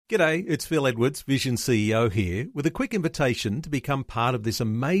G'day, it's Phil Edwards, Vision CEO here, with a quick invitation to become part of this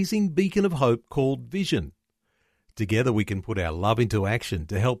amazing beacon of hope called Vision. Together we can put our love into action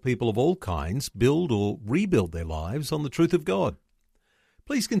to help people of all kinds build or rebuild their lives on the truth of God.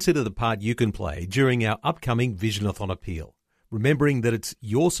 Please consider the part you can play during our upcoming Visionathon appeal, remembering that it's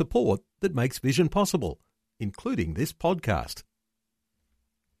your support that makes Vision possible, including this podcast.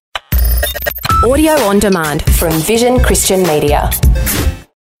 Audio on demand from Vision Christian Media.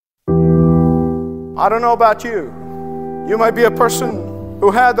 I don't know about you. You might be a person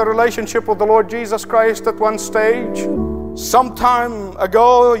who had a relationship with the Lord Jesus Christ at one stage. Some time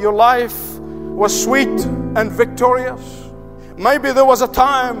ago, your life was sweet and victorious. Maybe there was a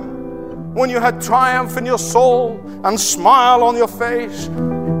time when you had triumph in your soul and smile on your face,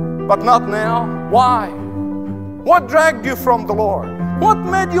 but not now. Why? What dragged you from the Lord? What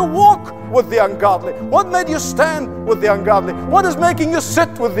made you walk with the ungodly? What made you stand with the ungodly? What is making you sit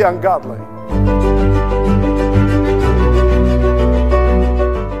with the ungodly?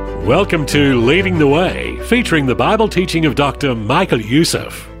 Welcome to Leading the Way, featuring the Bible teaching of Dr. Michael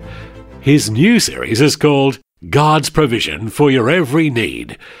Youssef. His new series is called God's Provision for Your Every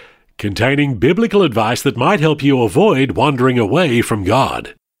Need, containing biblical advice that might help you avoid wandering away from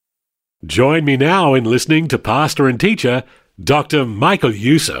God. Join me now in listening to pastor and teacher Dr. Michael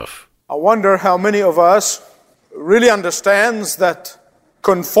Youssef. I wonder how many of us really understands that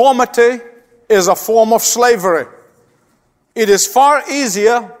conformity is a form of slavery. It is far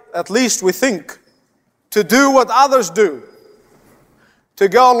easier, at least we think, to do what others do, to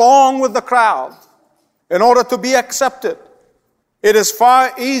go along with the crowd in order to be accepted. It is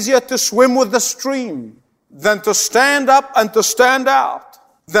far easier to swim with the stream than to stand up and to stand out,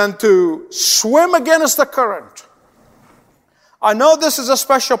 than to swim against the current. I know this is a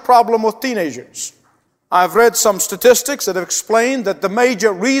special problem with teenagers. I've read some statistics that have explained that the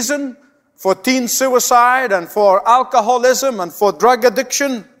major reason for teen suicide and for alcoholism and for drug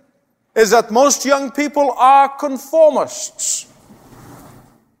addiction is that most young people are conformists.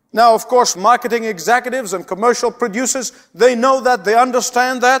 Now, of course, marketing executives and commercial producers, they know that, they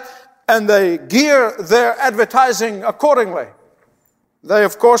understand that, and they gear their advertising accordingly. They,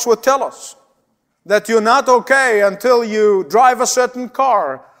 of course, would tell us that you're not okay until you drive a certain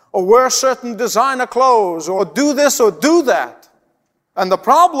car or wear certain designer clothes or do this or do that. And the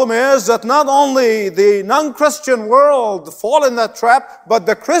problem is that not only the non-Christian world fall in that trap, but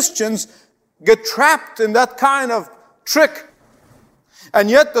the Christians get trapped in that kind of trick. And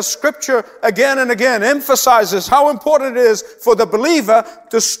yet the Scripture again and again emphasizes how important it is for the believer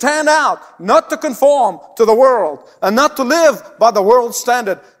to stand out, not to conform to the world, and not to live by the world's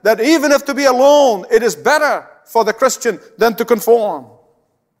standard. That even if to be alone, it is better for the Christian than to conform.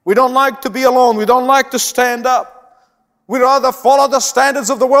 We don't like to be alone. We don't like to stand up. We'd rather follow the standards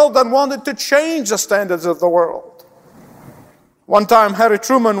of the world than wanted to change the standards of the world. One time, Harry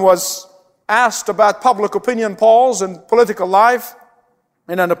Truman was asked about public opinion polls and political life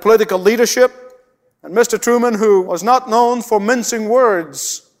and under political leadership. And Mr. Truman, who was not known for mincing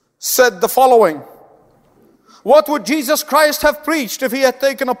words, said the following: "What would Jesus Christ have preached if he had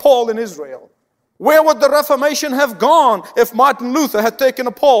taken a poll in Israel? Where would the Reformation have gone if Martin Luther had taken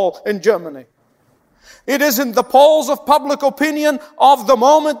a poll in Germany? It isn't the polls of public opinion of the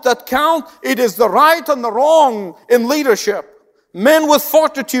moment that count. It is the right and the wrong in leadership. Men with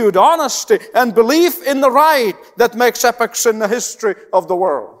fortitude, honesty, and belief in the right that makes epochs in the history of the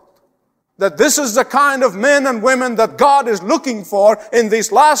world." That this is the kind of men and women that God is looking for in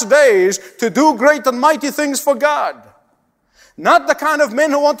these last days to do great and mighty things for God. Not the kind of men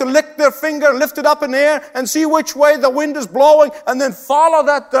who want to lick their finger, lift it up in the air, and see which way the wind is blowing, and then follow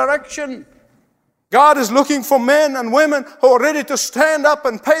that direction. God is looking for men and women who are ready to stand up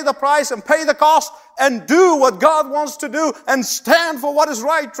and pay the price and pay the cost and do what God wants to do and stand for what is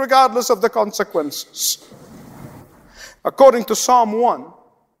right regardless of the consequences. According to Psalm 1,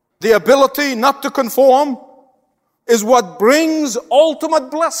 the ability not to conform is what brings ultimate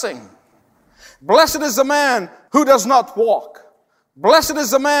blessing. Blessed is the man who does not walk. Blessed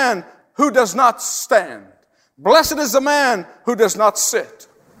is the man who does not stand. Blessed is the man who does not sit.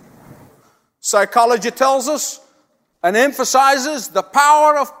 Psychology tells us and emphasizes the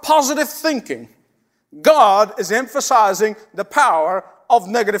power of positive thinking. God is emphasizing the power of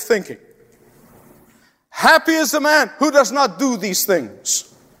negative thinking. Happy is the man who does not do these things,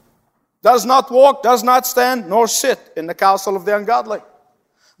 does not walk, does not stand, nor sit in the counsel of the ungodly.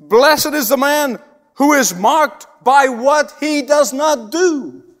 Blessed is the man who is marked by what he does not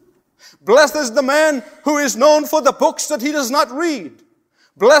do. Blessed is the man who is known for the books that he does not read.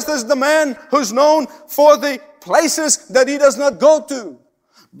 Blessed is the man who's known for the places that he does not go to.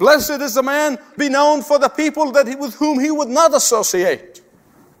 Blessed is the man be known for the people with whom he would not associate.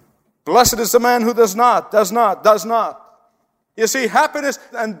 Blessed is the man who does not. You see, happiness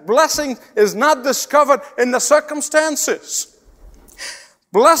and blessing is not discovered in the circumstances.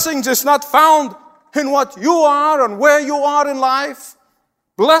 Blessings is not found in what you are and where you are in life.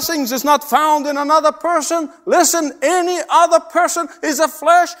 Blessings is not found in another person. Listen, any other person is a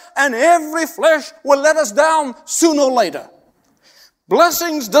flesh, and every flesh will let us down sooner or later.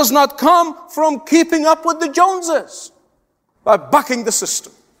 Blessings does not come from keeping up with the Joneses, by bucking the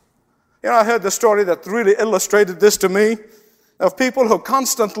system. You know, I heard the story that really illustrated this to me, of people who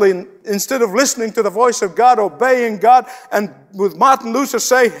constantly, instead of listening to the voice of God, obeying God, and with Martin Luther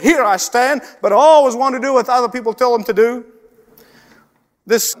say, "Here I stand," but always want to do what other people tell them to do.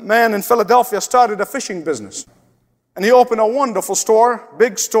 This man in Philadelphia started a fishing business. And he opened a wonderful store,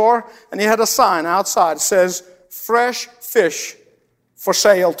 big store, and he had a sign outside that says, "Fresh fish for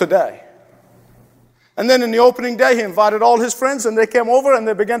sale today." And then in the opening day, he invited all his friends, and they came over and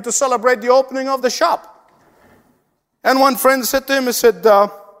they began to celebrate the opening of the shop. And one friend said to him, he said,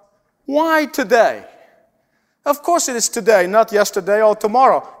 "Why today?" "Of course it is today, not yesterday or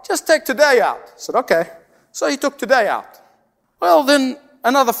tomorrow. Just take today out." I said, "Okay." So he took today out. Well, then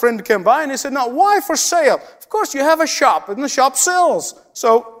another friend came by and he said, "Now, why for sale? Of course you have a shop and the shop sells.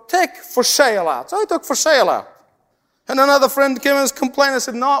 So take for sale out." So he took for sale out. And another friend came and complained and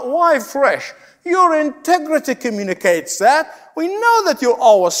said, "No, why fresh? Your integrity communicates that. We know that you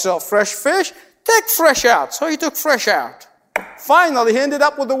always sell fresh fish. Take fresh out." So he took fresh out. Finally, he ended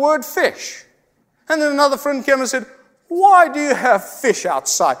up with the word fish. And then another friend came and said, "Why do you have fish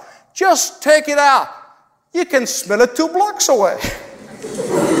outside? Just take it out. You can smell it 2 blocks away."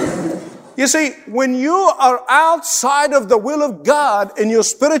 You see, when you are outside of the will of God in your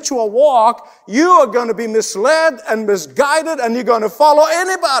spiritual walk, you are going to be misled and misguided, and you're going to follow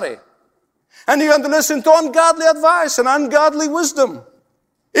anybody. And you're going to listen to ungodly advice and ungodly wisdom.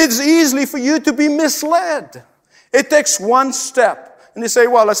 It's easy for you to be misled. It takes one step. And you say,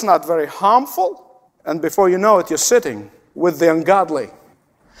 "Well, it's not very harmful." And before you know it, you're sitting with the ungodly.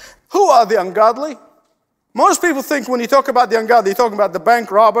 Who are the ungodly? Most people think when you talk about the ungodly, you're talking about the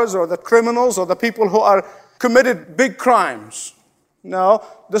bank robbers or the criminals or the people who are committed big crimes. No,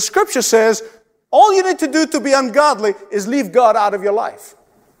 the scripture says all you need to do to be ungodly is leave God out of your life.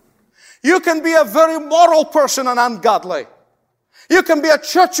 You can be a very moral person and ungodly. You can be a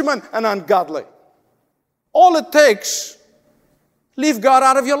churchman and ungodly. All it takes, leave God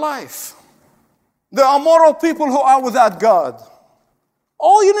out of your life. There are moral people who are without God.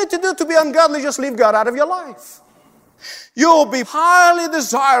 All you need to do to be ungodly, just leave God out of your life. You'll be highly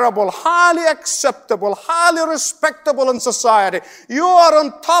desirable, highly acceptable, highly respectable in society. You are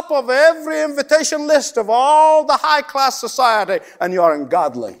on top of every invitation list of all the high-class society, and you are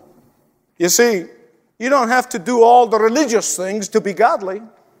ungodly. You see, you don't have to do all the religious things to be godly.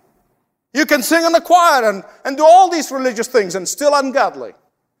 You can sing in the choir and do all these religious things and still ungodly.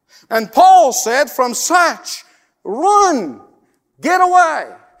 And Paul said, from such, run, get away,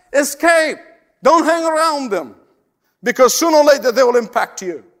 escape, don't hang around them. Because sooner or later they will impact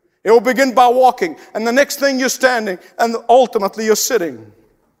you. It will begin by walking, and the next thing you're standing, and ultimately you're sitting.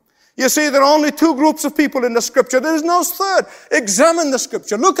 You see, there are only 2 groups of people in the scripture. There is no third. Examine the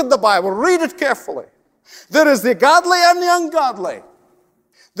scripture. Look at the Bible. Read it carefully. There is the godly and the ungodly.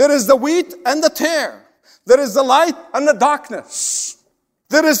 There is the wheat and the tare. There is the light and the darkness.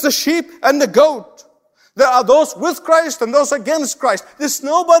 There is the sheep and the goat. There are those with Christ and those against Christ. There's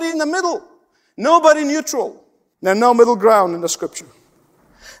nobody in the middle. Nobody neutral. There's no middle ground in the scripture.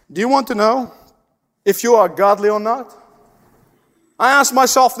 Do you want to know if you are godly or not? I ask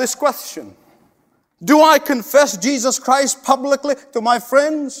myself this question. Do I confess Jesus Christ publicly to my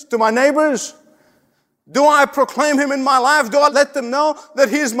friends, to my neighbors? Do I proclaim Him in my life? Do I let them know that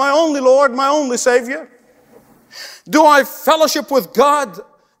He is my only Lord, my only Savior? Do I fellowship with God?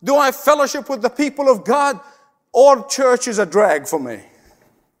 Do I fellowship with the people of God? Or church is a drag for me?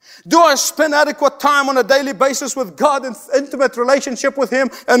 Do I spend adequate time on a daily basis with God in intimate relationship with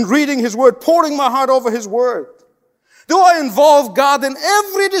Him and reading His Word, pouring my heart over His Word? Do I involve God in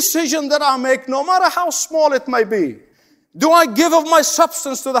every decision that I make, no matter how small it may be? Do I give of my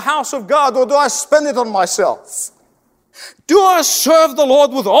substance to the house of God, or do I spend it on myself? Do I serve the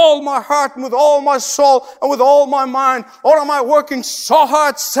Lord with all my heart and with all my soul and with all my mind? Or am I working so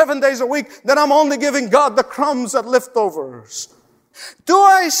hard 7 days a week that I'm only giving God the crumbs that leftovers? Do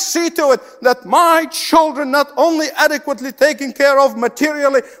I see to it that my children not only adequately taken care of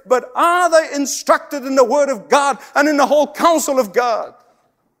materially, but are they instructed in the Word of God and in the whole counsel of God?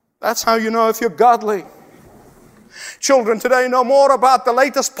 That's how you know if you're godly. Children today know more about the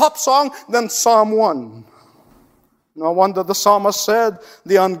latest pop song than Psalm 1. No wonder the psalmist said,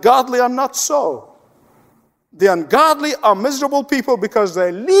 the ungodly are not so. The ungodly are miserable people because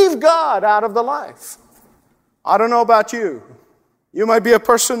they leave God out of their life. I don't know about you. You might be a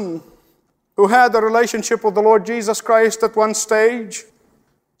person who had a relationship with the Lord Jesus Christ at one stage.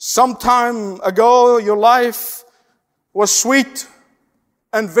 Some time ago, your life was sweet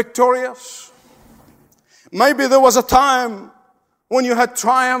and victorious. Maybe there was a time when you had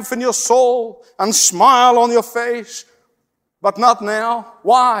triumph in your soul and smile on your face, but not now.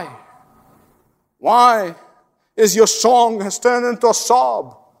 Why? Why is your song has turned into a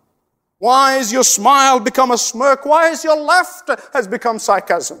sob? Why is your smile become a smirk? Why is your laughter has become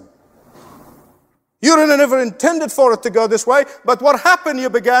sarcasm? You never intended for it to go this way, but what happened? You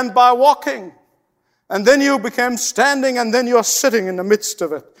began by walking, and then you became standing, and then you're sitting in the midst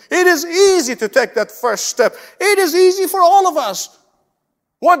of it. It is easy to take that first step. It is easy for all of us.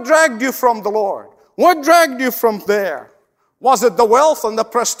 What dragged you from the Lord? What dragged you from there? Was it the wealth and the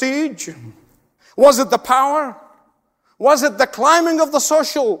prestige? Was it the power? Was it the climbing of the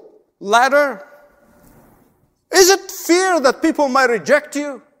social ladder? Is it fear that people might reject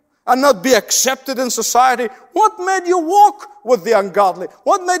you and not be accepted in society? What made you walk with the ungodly?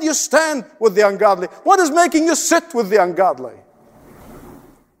 What made you stand with the ungodly? What is making you sit with the ungodly?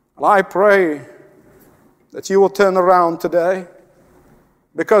 Well, I pray that you will turn around today,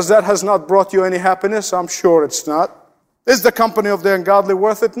 because that has not brought you any happiness. I'm sure it's not. Is the company of the ungodly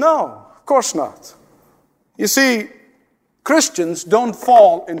worth it? No, of course not. You see, Christians don't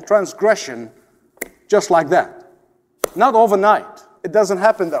fall in transgression just like that. Not overnight. It doesn't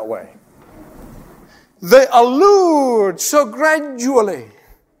happen that way. They are lured so gradually,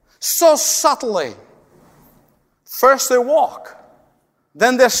 so subtly. First they walk,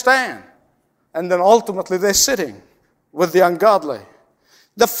 then they stand, and then ultimately they're sitting with the ungodly.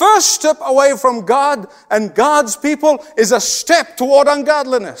 The first step away from God and God's people is a step toward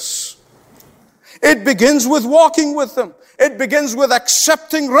ungodliness. It begins with walking with them. It begins with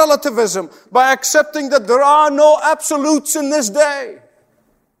accepting relativism, by accepting that there are no absolutes in this day.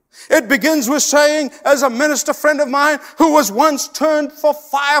 It begins with saying, as a minister friend of mine who was once turned for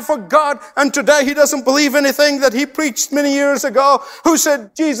fire for God, and today he doesn't believe anything that he preached many years ago, who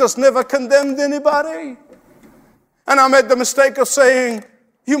said Jesus never condemned anybody. And I made the mistake of saying,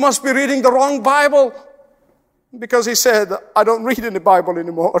 you must be reading the wrong Bible, because he said, I don't read any Bible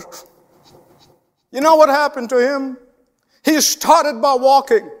anymore. You know what happened to him? He started by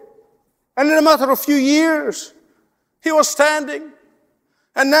walking, and in a matter of a few years, he was standing,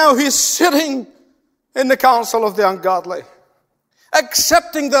 and now he's sitting in the council of the ungodly,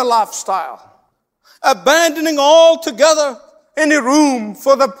 accepting their lifestyle, abandoning altogether any room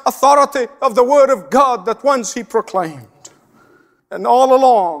for the authority of the Word of God that once he proclaimed. And all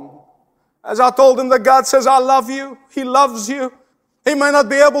along, as I told him that God says, I love you, He loves you. He may not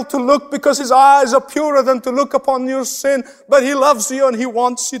be able to look because His eyes are purer than to look upon your sin, but He loves you and He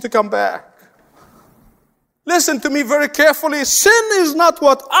wants you to come back. Listen to me very carefully. Sin is not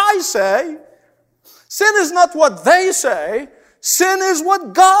what I say. Sin is not what they say. Sin is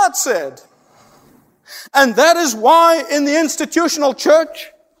what God said. And that is why in the institutional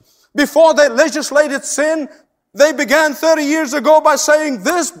church, before they legislated sin, they began 30 years ago by saying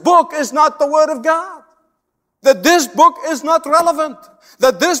this book is not the Word of God. That this book is not relevant.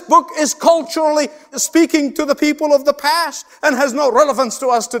 That this book is culturally speaking to the people of the past and has no relevance to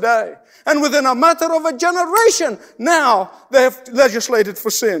us today. And within a matter of a generation, now they have legislated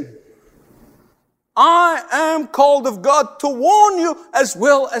for sin. I am called of God to warn you as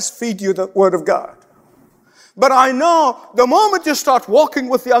well as feed you the Word of God. But I know the moment you start walking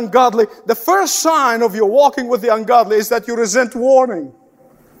with the ungodly, the first sign of your walking with the ungodly is that you resent warning.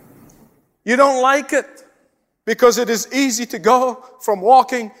 You don't like it. Because it is easy to go from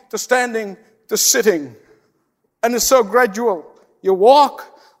walking to standing to sitting. And it's so gradual. You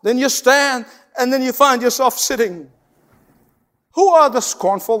walk, then you stand, and then you find yourself sitting. Who are the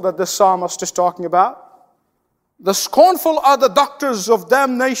scornful that the psalmist is talking about? The scornful are the doctors of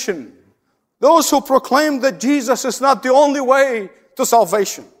damnation. Those who proclaim that Jesus is not the only way to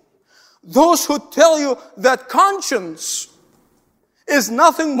salvation. Those who tell you that conscience is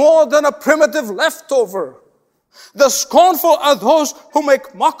nothing more than a primitive leftover. The scornful are those who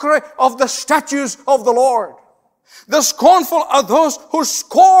make mockery of the statutes of the Lord. The scornful are those who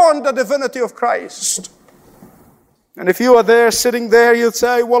scorn the divinity of Christ. And if you are there, sitting there, you'll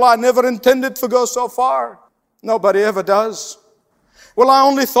say, well, I never intended to go so far. Nobody ever does. Well, I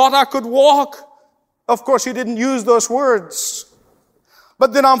only thought I could walk. Of course, he didn't use those words.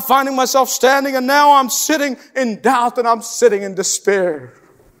 But then I'm finding myself standing, and now I'm sitting in doubt and I'm sitting in despair.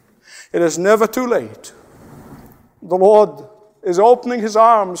 It is never too late. The Lord is opening His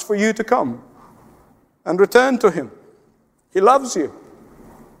arms for you to come and return to Him. He loves you.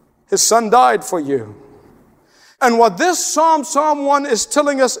 His Son died for you. And what this Psalm 1 is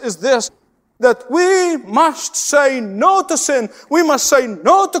telling us is this, that we must say no to sin. We must say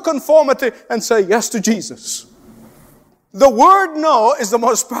no to conformity and say yes to Jesus. The word no is the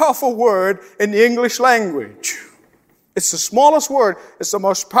most powerful word in the English language. It's the smallest word. It's the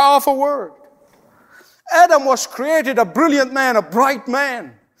most powerful word. Adam was created a brilliant man, a bright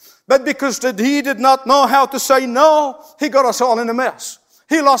man. But because he did not know how to say no, he got us all in a mess.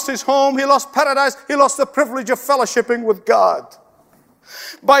 He lost his home, he lost paradise, he lost the privilege of fellowshipping with God.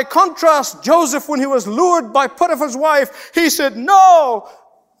 By contrast, Joseph, when he was lured by Potiphar's wife, he said no,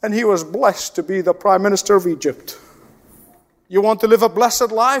 and he was blessed to be the prime minister of Egypt. You want to live a blessed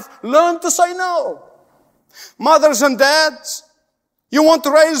life? Learn to say no. Mothers and dads, you want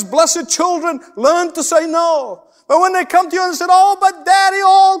to raise blessed children? Learn to say no. But when they come to you and say, oh, but Daddy,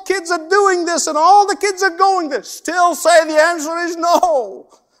 all kids are doing this and all the kids are going this, still say the answer is no.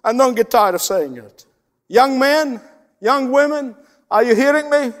 And don't get tired of saying it. Young men, young women, are you hearing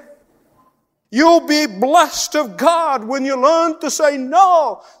me? You'll be blessed of God when you learn to say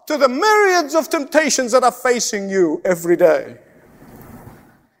no to the myriads of temptations that are facing you every day.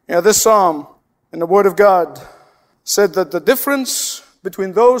 This psalm in the Word of God said that the difference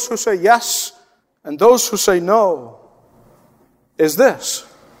between those who say yes and those who say no is this.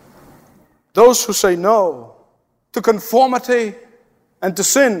 Those who say no to conformity and to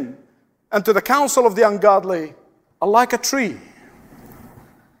sin and to the counsel of the ungodly are like a tree.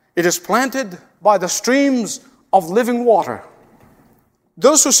 It is planted by the streams of living water.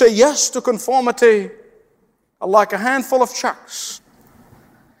 Those who say yes to conformity are like a handful of chucks.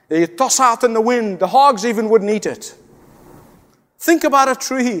 They toss out in the wind. The hogs even wouldn't eat it. Think about a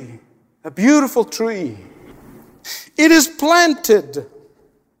tree, a beautiful tree. It is planted,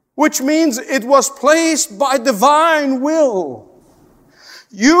 which means it was placed by divine will.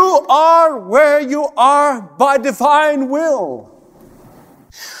 You are where you are by divine will.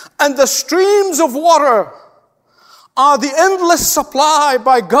 And the streams of water are the endless supply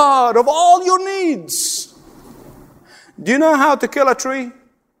by God of all your needs. Do you know how to kill a tree?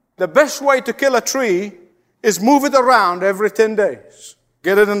 The best way to kill a tree is move it around every 10 days.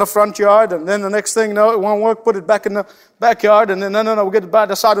 Get it in the front yard, and then the next thing, no, it won't work, put it back in the backyard, and then, no, we'll get it by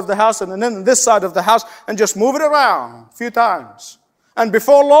the side of the house, and then this side of the house, and just move it around a few times. And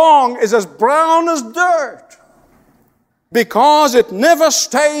before long, it's as brown as dirt. Because it never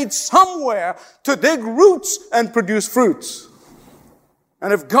stayed somewhere to dig roots and produce fruits.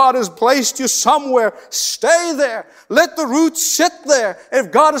 And if God has placed you somewhere, stay there. Let the roots sit there. If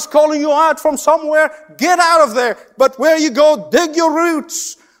God is calling you out from somewhere, get out of there. But where you go, dig your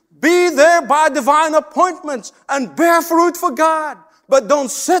roots. Be there by divine appointments and bear fruit for God. But don't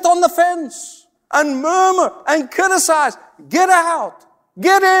sit on the fence and murmur and criticize. Get out.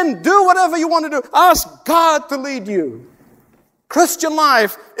 Get in. Do whatever you want to do. Ask God to lead you. Christian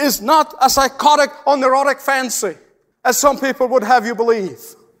life is not a psychotic or neurotic fancy, as some people would have you believe.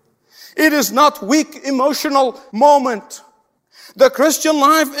 It is not weak emotional moment. The Christian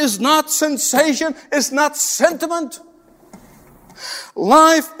life is not sensation, it's not sentiment.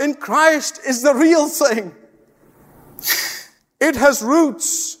 Life in Christ is the real thing. It has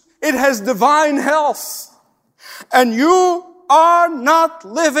roots. It has divine health. And you are not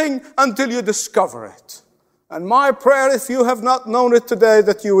living until you discover it. And my prayer, if you have not known it today,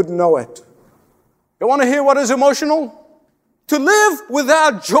 that you would know it. You want to hear what is emotional? To live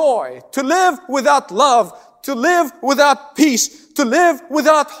without joy, to live without love, to live without peace, to live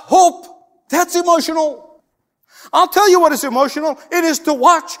without hope, that's emotional. I'll tell you what is emotional. It is to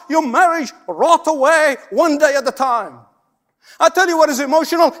watch your marriage rot away one day at a time. I'll tell you what is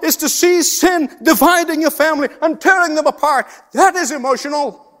emotional. Is to see sin dividing your family and tearing them apart. That is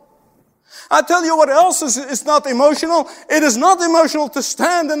emotional. I tell you what else is not emotional. It is not emotional to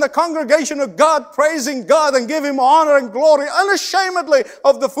stand in the congregation of God, praising God and give Him honor and glory unashamedly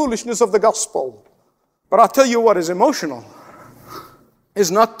of the foolishness of the gospel. But I'll tell you what is emotional.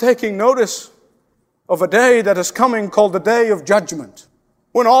 Is not taking notice of a day that is coming called the day of judgment,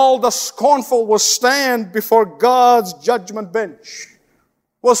 when all the scornful will stand before God's judgment bench,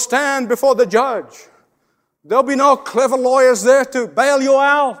 will stand before the judge. There'll be no clever lawyers there to bail you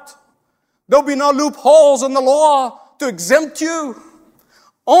out. There'll be no loopholes in the law to exempt you.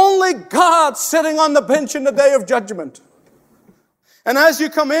 Only God sitting on the bench in the day of judgment. And as you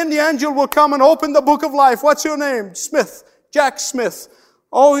come in, the angel will come and open the book of life. What's your name? Smith. Jack Smith.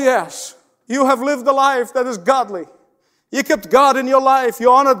 Oh yes, you have lived a life that is godly. You kept God in your life.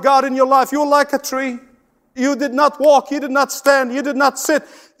 You honored God in your life. You're like a tree. You did not walk. You did not stand. You did not sit.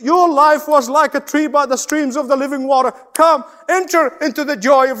 Your life was like a tree by the streams of the living water. Come, enter into the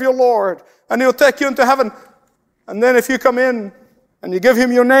joy of your Lord, and He'll take you into heaven. And then if you come in and you give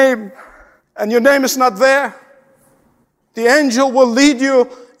Him your name, and your name is not there, the angel will lead you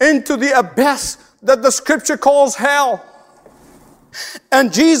into the abyss that the Scripture calls hell.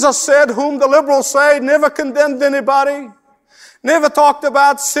 And Jesus said, whom the liberals say never condemned anybody, never talked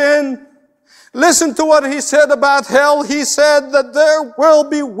about sin. Listen to what He said about hell. He said that there will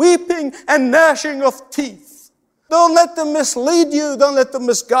be weeping and gnashing of teeth. Don't let them mislead you. Don't let them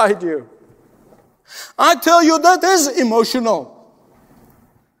misguide you. I tell you, that is emotional.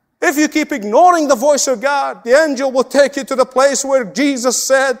 If you keep ignoring the voice of God, the angel will take you to the place where Jesus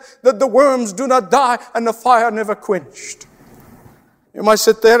said that the worms do not die and the fire never quenched. You might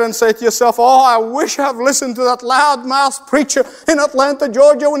sit there and say to yourself, oh, I wish I've listened to that loudmouth preacher in Atlanta,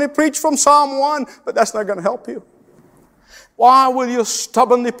 Georgia when he preached from Psalm 1, but that's not going to help you. Why will you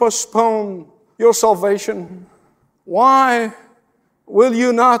stubbornly postpone your salvation? Why will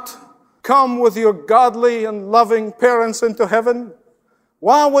you not come with your godly and loving parents into heaven?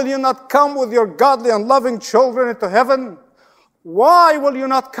 Why will you not come with your godly and loving children into heaven? Why will you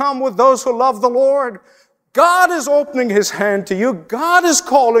not come with those who love the Lord? God is opening His hand to you. God is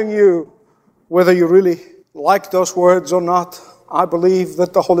calling you. Whether you really like those words or not, I believe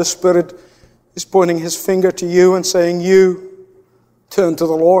that the Holy Spirit is pointing His finger to you and saying, you, turn to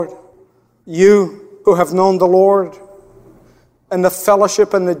the Lord. You who have known the Lord and the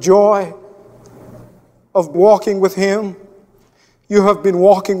fellowship and the joy of walking with Him. You have been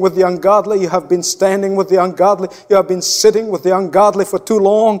walking with the ungodly. You have been standing with the ungodly. You have been sitting with the ungodly for too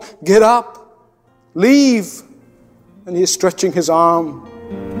long. Get up. Leave. And He is stretching His arm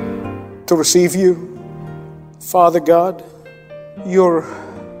to receive you. Father God, Your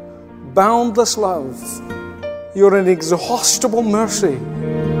boundless love, Your inexhaustible mercy,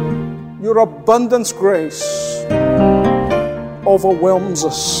 Your abundant grace overwhelms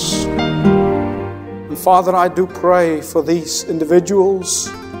us. And Father, I do pray for these individuals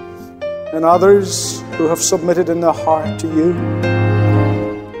and others who have submitted in their heart to You,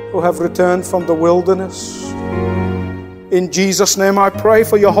 who have returned from the wilderness. In Jesus' name I pray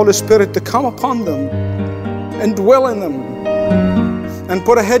for Your Holy Spirit to come upon them and dwell in them and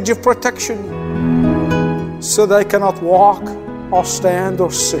put a hedge of protection so they cannot walk or stand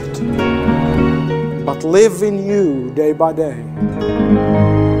or sit, but live in You day by day.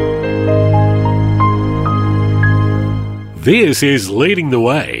 This is Leading the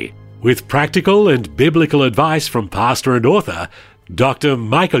Way, with practical and biblical advice from pastor and author, Dr.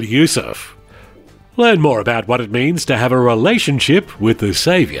 Michael Youssef. Learn more about what it means to have a relationship with the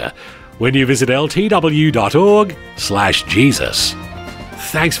Saviour when you visit ltw.org/Jesus.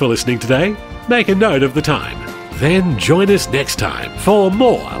 Thanks for listening today. Make a note of the time. Then join us next time for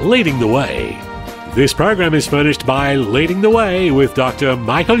more Leading the Way. This program is furnished by Leading the Way with Dr.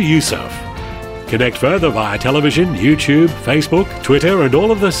 Michael Youssef. Connect further via television, YouTube, Facebook, Twitter, and all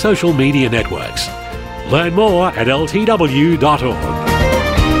of the social media networks. Learn more at ltw.org.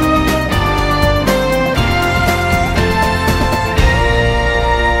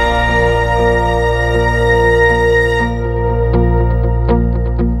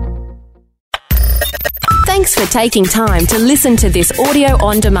 Thanks for taking time to listen to this audio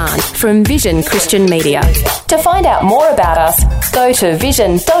on demand from Vision Christian Media. To find out more about us, go to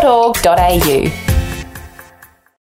vision.org.au.